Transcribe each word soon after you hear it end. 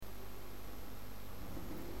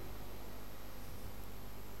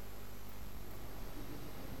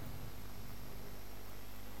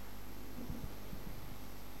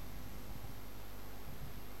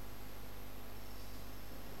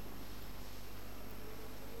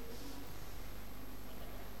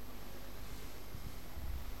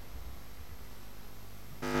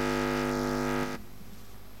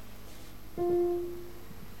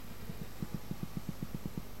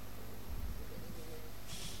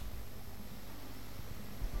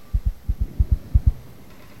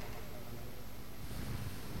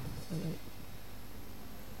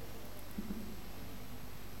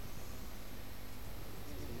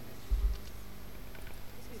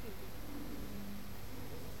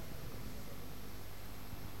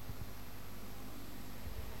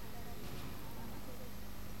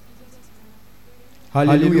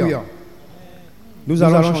Alléluia. Nous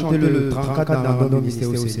allons chanter le 34 dans notre ministère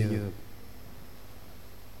au Seigneur.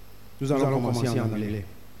 Nous allons commencer en anglais.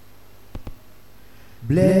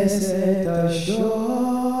 Blessed assurance,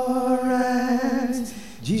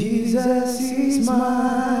 Jesus is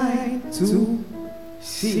mine to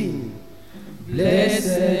sing.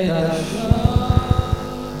 Blessed assurance.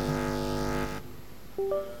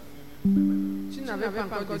 Tu n'avais pas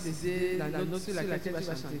encore décidé la note sur laquelle tu vas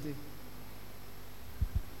chanter.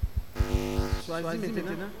 Choisis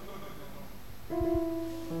maintenant.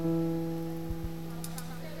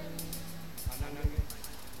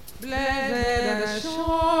 Blessed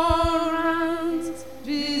assurance,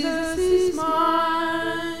 Jesus is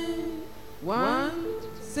mine. One,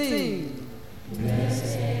 sing.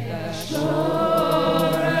 Blessed assurance,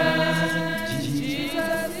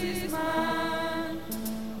 Jesus is mine.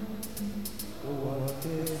 What a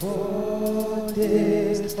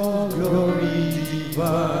foretaste of glory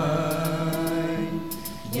divine.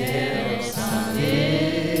 Yes,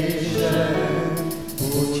 salvation,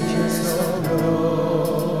 purchase of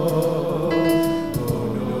love,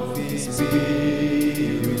 born of His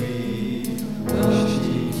Spirit, washed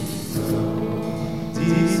in His blood.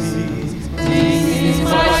 This is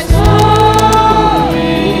my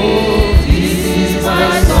story. This is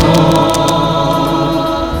my song,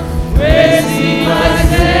 praising my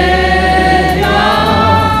Savior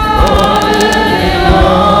all the day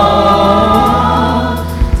long.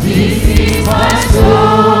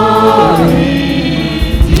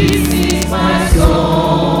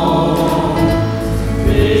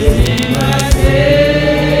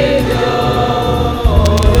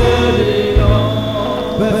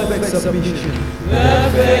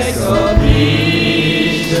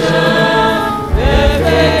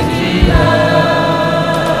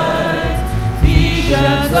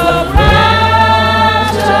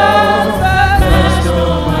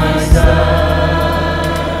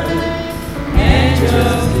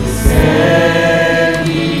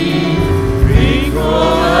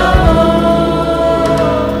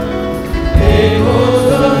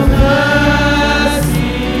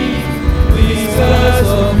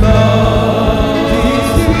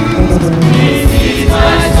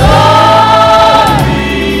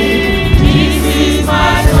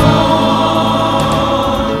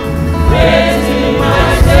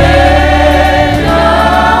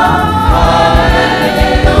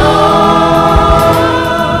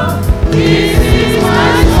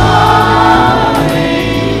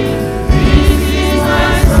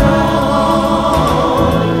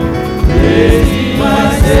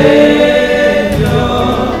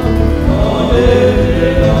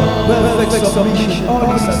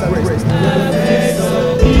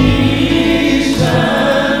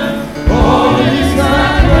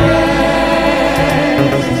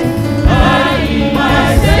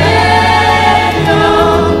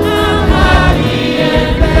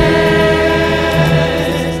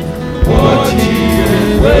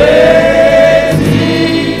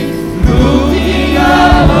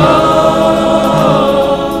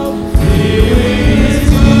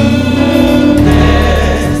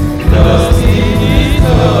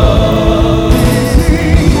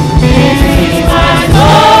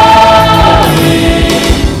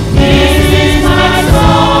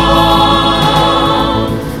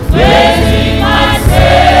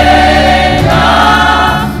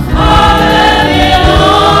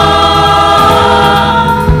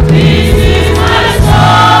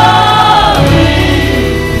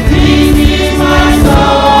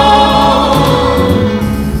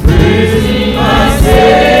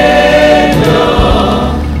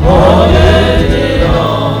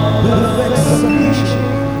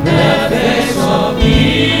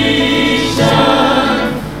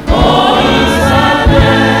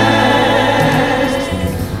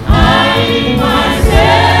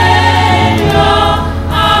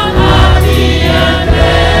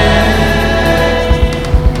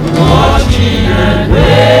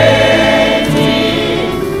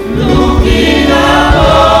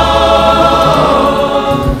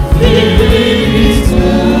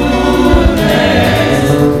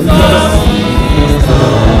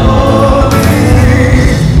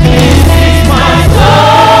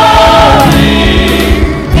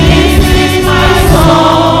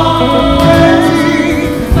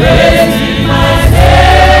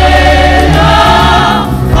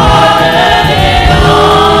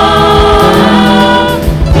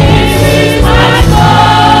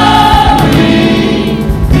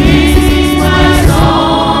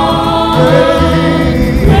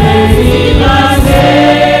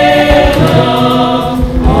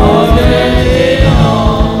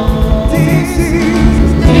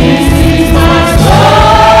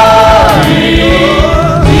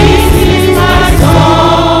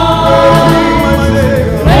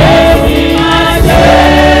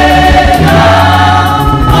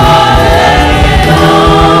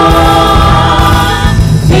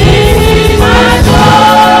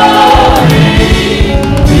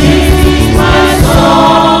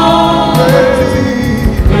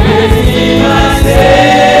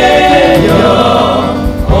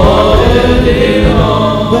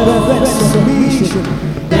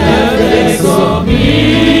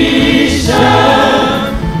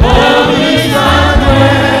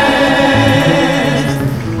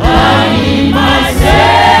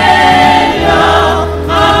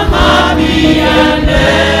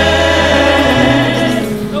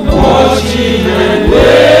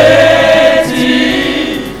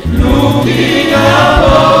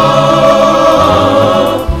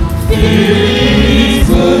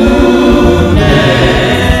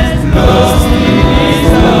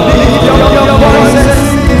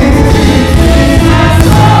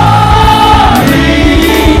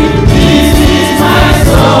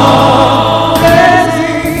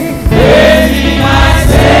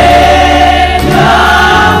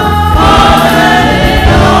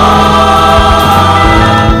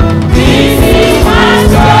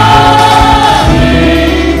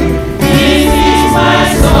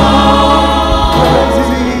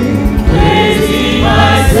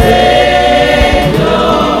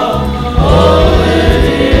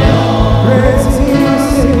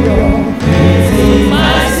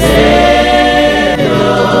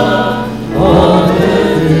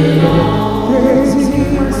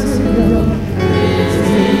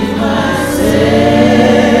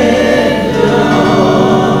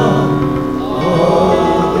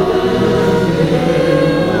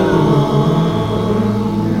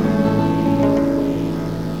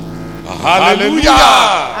 Hallelujah.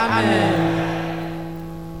 Amen.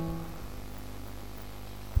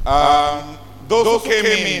 Those who came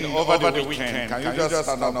in over the weekend, can you just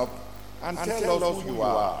stand up and tell us who you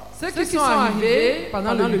are? Ceux qui sont arrivés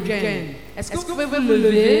pendant le week-end, est-ce que vous pouvez vous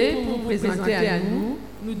lever pour vous présenter à nous,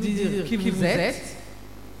 nous dire qui vous êtes?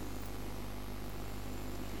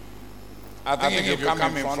 I think if you come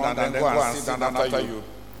in front and then go and sit down after you.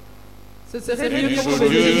 Ce serait mieux que vous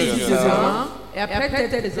veniez ici devant et après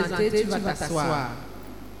t'être présenté, tu vas t'asseoir.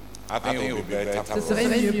 I think it would be better. Ce serait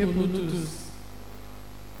mieux pour nous tous.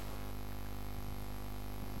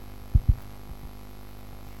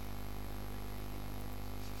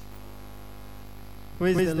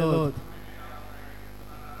 Praise the Lord.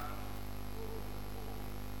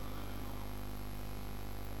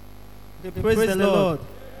 Praise the Lord.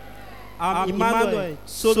 I'm Emmanuel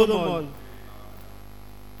Solomon.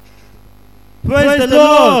 Praise the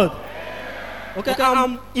Lord. Okay,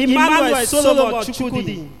 I'm Emmanuel Solomon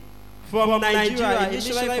Chukudi from Nigeria,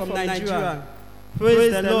 initially from Nigeria.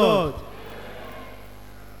 Praise the Lord.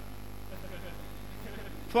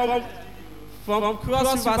 From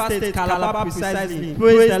Cross River State, Calabar precisely.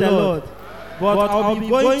 Praise the Lord. But I'll be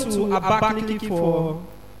going to Abakaliki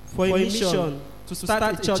for a mission to start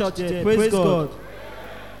a church there. Praise God.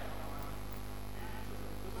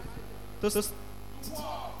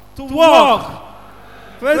 To walk.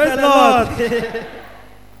 Praise the Lord.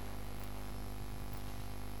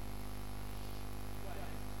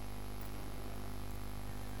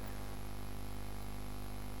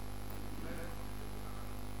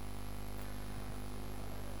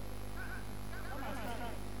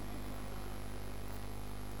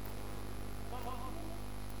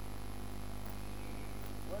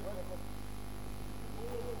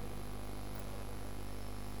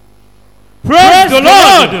 Praise the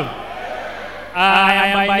Lord!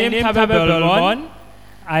 My name is Tabel.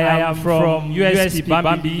 I am from USP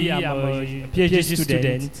Bambi. I'm a PhD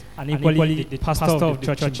student and equally the pastor of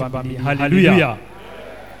the church in Bambi. Hallelujah!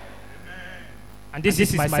 And this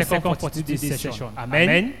is my second for today's session.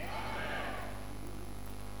 Amen.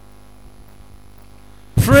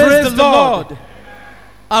 Praise the Lord!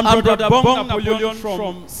 I'm Brother Bong Napoleon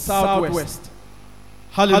from Southwest.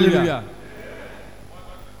 Hallelujah!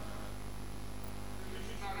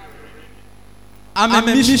 I'm a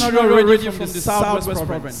missionary ready from the Southwest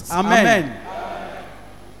province. Amen.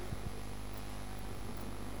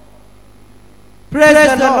 Praise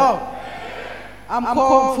the Lord. I'm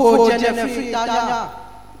called for Jennifer Tanya.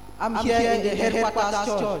 I'm here in the headquarters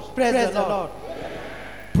church. Praise the Lord.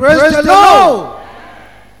 Praise the Lord.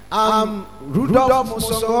 I'm Rudolph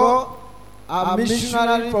Musongo. I'm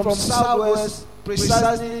missionary from Southwest,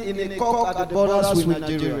 precisely in a cock at the borders with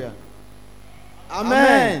Nigeria.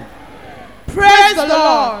 Amen. Praise the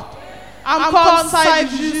Lord. I'm called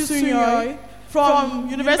Saiju Sunyoy from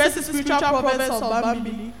University Spiritual Province of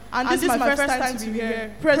Bambi, and this is my first time to be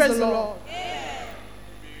here. Praise the Lord.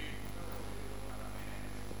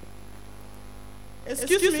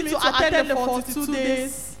 Excuse me to attend the 42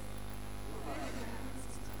 days.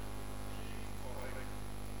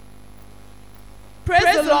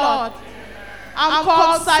 Praise the Lord. I'm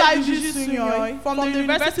called Saiju Sunyoy from the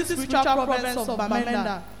University Spiritual Province of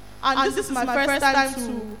Bamenda. And this is my first time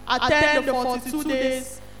to attend the 42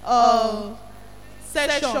 days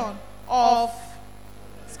session of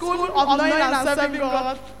School of Knowing and Serving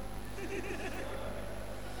God.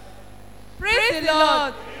 Praise the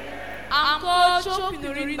Lord. I'm called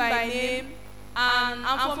Chopinorin by name, and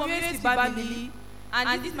I'm from USC Bambi,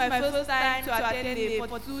 and this is my first time to attend the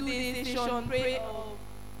 42 days session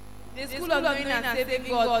the School of Knowing and Serving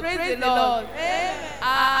God. Praise the Lord.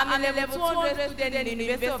 I'm a level 200 student in the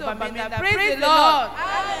University of Bamenda. Praise the Lord.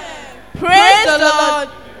 Praise the Lord.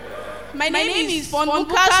 My name is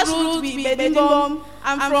Fondukas Ruth Bedingom.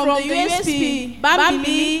 I'm from the USP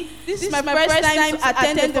Bambi. This is my first time to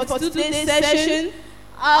attend the 42-day session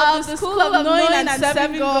of the School of Knowing and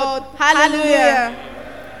Serving God. Hallelujah.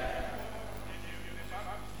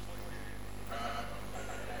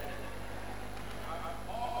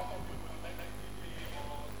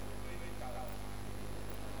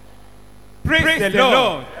 Praise the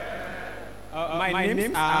Lord. My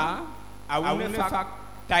names are Awunefak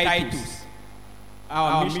Titus,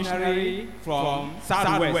 our missionary from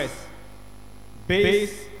Southwest,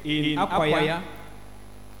 based in Akwaya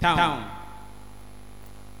town.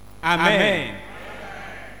 Amen.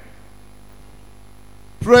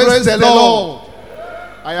 Praise the Lord.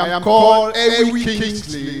 I am called Ewi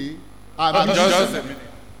Kingsley. Just a minute.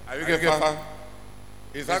 Are you getting far?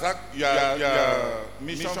 Is that your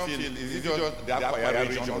mission field? Is it just the Akwaya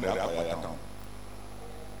region or the Akwaya town?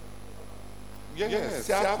 Yes,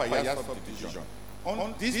 the Akwaya subdivision.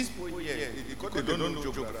 On this point here, because they don't know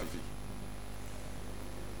geography.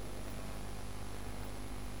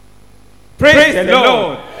 Praise the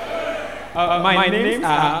Lord. My names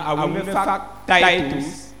are Awunefak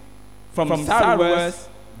Titus from Southwest,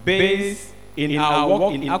 based in our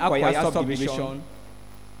work in Akwaya subdivision.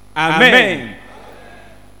 Amen.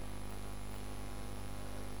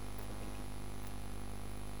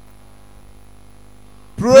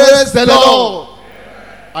 Praise the Lord.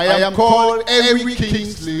 I am called Ewi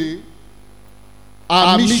Kingsley.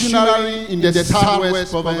 I'm a missionary in the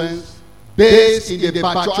Southwest province, based in the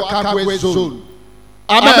Bachuakagwe zone.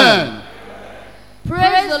 Amen.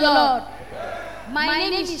 Praise the Lord. My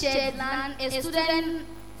name is Jedlan, a student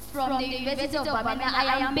from the University of Bamenda.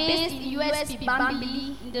 I am based in USP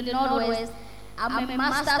Bambi in the Northwest. I'm a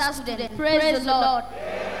master's student. Praise the Lord.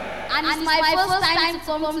 And it's my first time to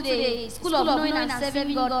come to the School of Knowing and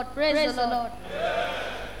Serving God. Praise the Lord.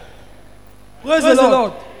 Praise the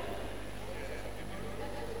Lord.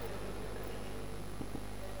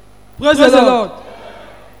 Praise the Lord.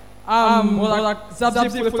 I'm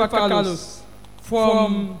Zabzi Carlos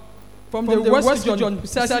from the West region,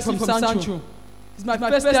 precisely from Sancho. It's my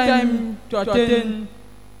first time to attend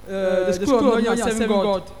the School of Knowing and Serving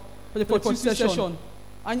God for the 42th session.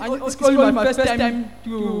 And it's only my first time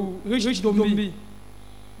to reach Ndoumbi.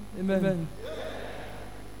 Amen.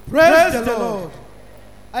 Praise the Lord.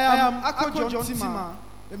 I am Ako John Tima,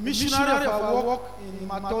 a missionary of our work in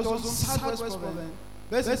Matozo's Southwest province,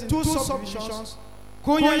 based in two subdivisions,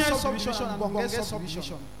 Konya subdivision and Bongé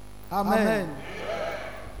subdivision. Amen.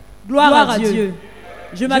 Gloire à Dieu.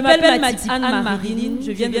 Je m'appelle Anne-Marine,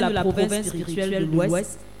 je viens de la province spirituelle de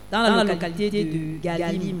l'Ouest, dans la localité de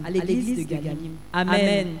Galim, à l'église de Galim.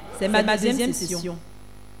 Amen. C'est ma deuxième session.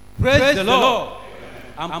 Praise the Lord.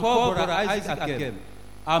 I'm called Brother Isaac Akem.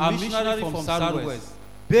 I'm a missionary from Southwest,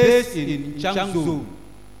 based in Changzhou.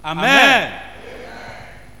 Amen.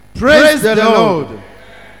 Praise the Lord.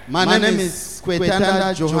 My name is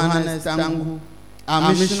Kwetanda Johannes Tangu. I'm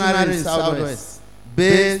a missionary in Southwest,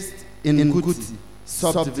 based in Kuti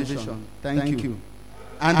subdivision. Thank you.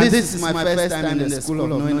 And this is my first time in the School of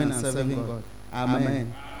Knowing and Serving God.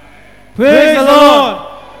 Amen. Praise the Lord.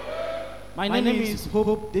 My name is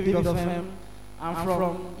Hope David of Hem. I'm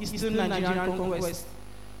from Eastern Nigerian Conquest.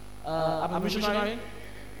 I'm a missionary.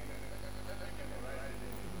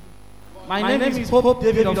 My name is Hope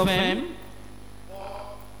David of Hem.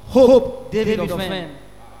 Hope David of Hem.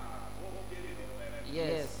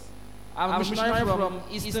 Yes. I'm a missionary from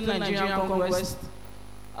Eastern Nigerian Conquest.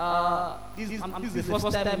 This is the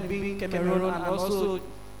first time being Cameroon and also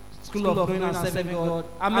School of Knowing and Serving God.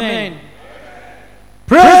 Amen.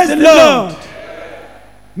 Praise the Lord.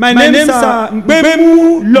 My name is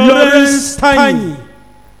Mbemu Lawrence Tiny.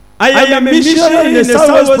 I am a missionary in the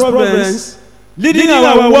Southwest province, leading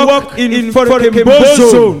our work in Forkembo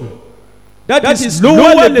zone. That is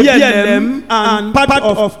Lower BLM and part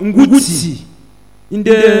of Nguti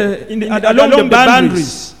along the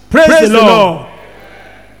boundaries. Praise the Lord.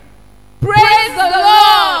 Praise the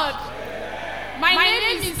Lord. My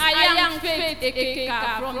name is Ayang Faith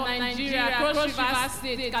Ekeka from Nigeria, Cross River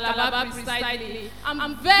State, Calabar precisely.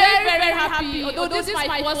 I'm very, very happy, although this is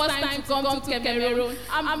my first time to come to Cameroon.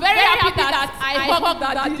 I'm very happy that I hope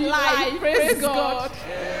that did live. Praise God.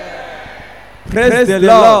 Praise the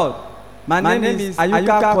Lord. My name is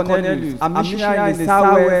Ayuka Cornelius. I'm a missionary in the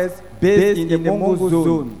Southwest, based in the Mongo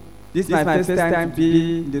zone. This is my first time to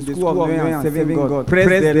be in the School of Knowing and Serving God.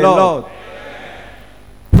 Praise the Lord.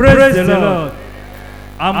 Praise the Lord.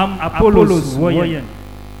 I'm Apollos Woyen.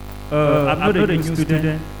 I'm not a new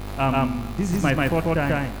student. This is my fourth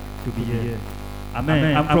time to be here.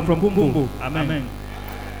 Amen. I'm from Kumbu. Amen.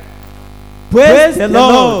 Praise the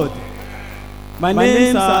Lord. My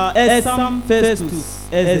name is Esam Festus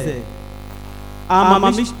Eze. I'm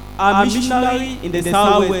a missionary in the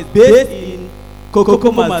southwest, based in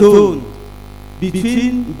Kokokoma zone,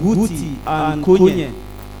 between Guti and Konye.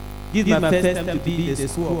 This is my first time to be in the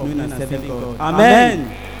school of knowing and serving God.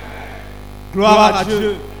 Amen. Gloire à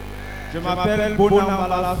Dieu. Je m'appelle Bonam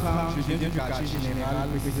Malafran, je viens du quartier général,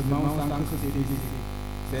 précisément au centre CDC.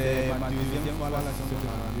 C'est ma deuxième fois la session de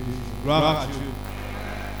la Gloire à Dieu.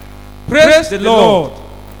 Praise the Lord.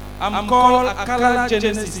 I'm called Akala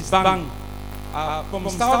Genesis Bank. From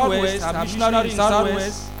Southwest, I'm missionary in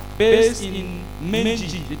Southwest, based in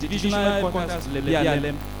Menji, the divisional headquarters of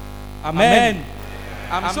Lelem. Amen.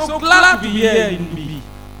 I'm so glad to be here in Ndoumbi.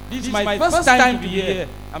 This is my first time to be here.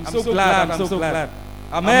 I'm so glad.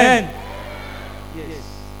 Amen. Yes.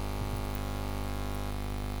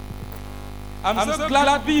 I'm so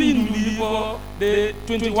glad to be in Ndoumbi for the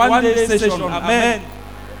 21-day session. Amen.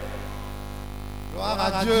 Gloire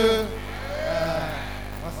à Dieu.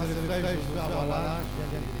 Moi, c'est le frère Josué Awala. Je viens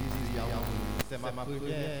de l'église Yaoundé. C'est ma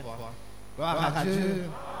première fois. Gloire à Dieu.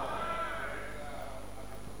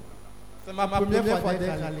 C'est ma première fois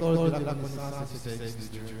d'être à l'école de la connaissance et du service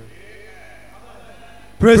de Dieu.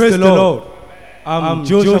 Praise the Lord. I'm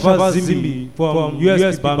Joshua Zimbi from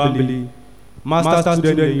USP Bambili, master student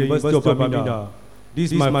in the University of Bamida.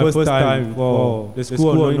 This is my first time for the School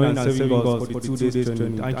of Knowing and Serving God for the 2 days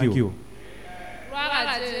training. Thank you. Gloire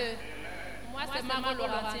à Dieu. Moi, c'est Maman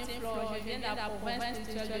Laurentine Flore. Je viens de la province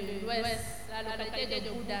de l'Ouest, la localité de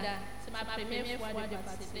Bouddha. C'est ma première fois de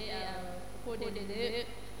participer au cours de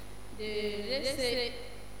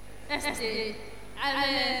SKSG.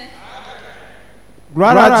 Amen.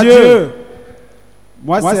 Gloire à Dieu.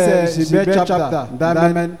 Moi, c'est Gilbert Chapta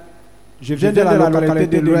d'Amen. Je viens de la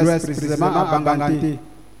localité de l'Ouest, précisément à Banganté.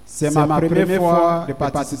 C'est ma première fois de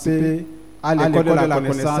participer à l'école de la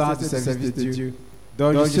connaissance et du service de Dieu.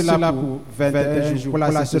 Donc, je suis là pour 21 jours, pour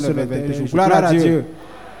la session de 21 jours. Gloire à Dieu.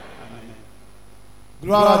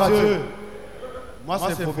 Gloire à Dieu. Moi,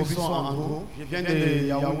 c'est Professeur Andro. Je viens de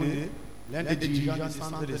Yaoundé, l'un des dirigeants du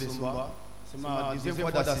centre de Somba. C'est ma deuxième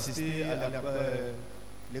fois d'assister à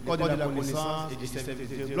l'école de la connaissance et du service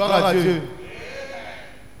de Dieu. Gloire à Dieu.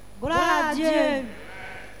 Gloire à Dieu.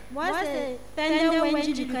 Moi, c'est Tende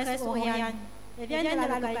Wenji du Crest Oriane. Je viens de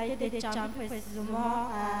la localité de Tcham, précisément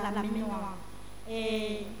à la Minoire.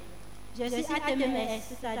 Et je suis ATMS,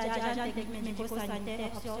 c'est-à-dire agent technique médico-sanitaire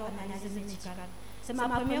option analyse médicale. C'est ma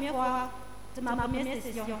première fois, c'est ma première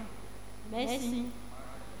session. Merci.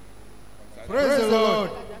 Praise the Lord.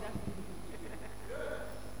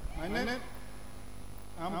 My name,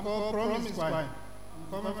 I'm called Promise Wine. I'm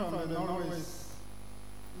coming from the Northwest.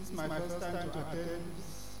 This is my first time to attend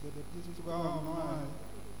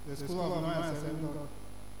the School of Knowing and Serving God.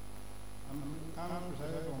 I'm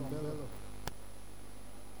presided from Bello.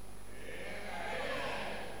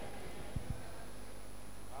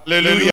 Hallelujah.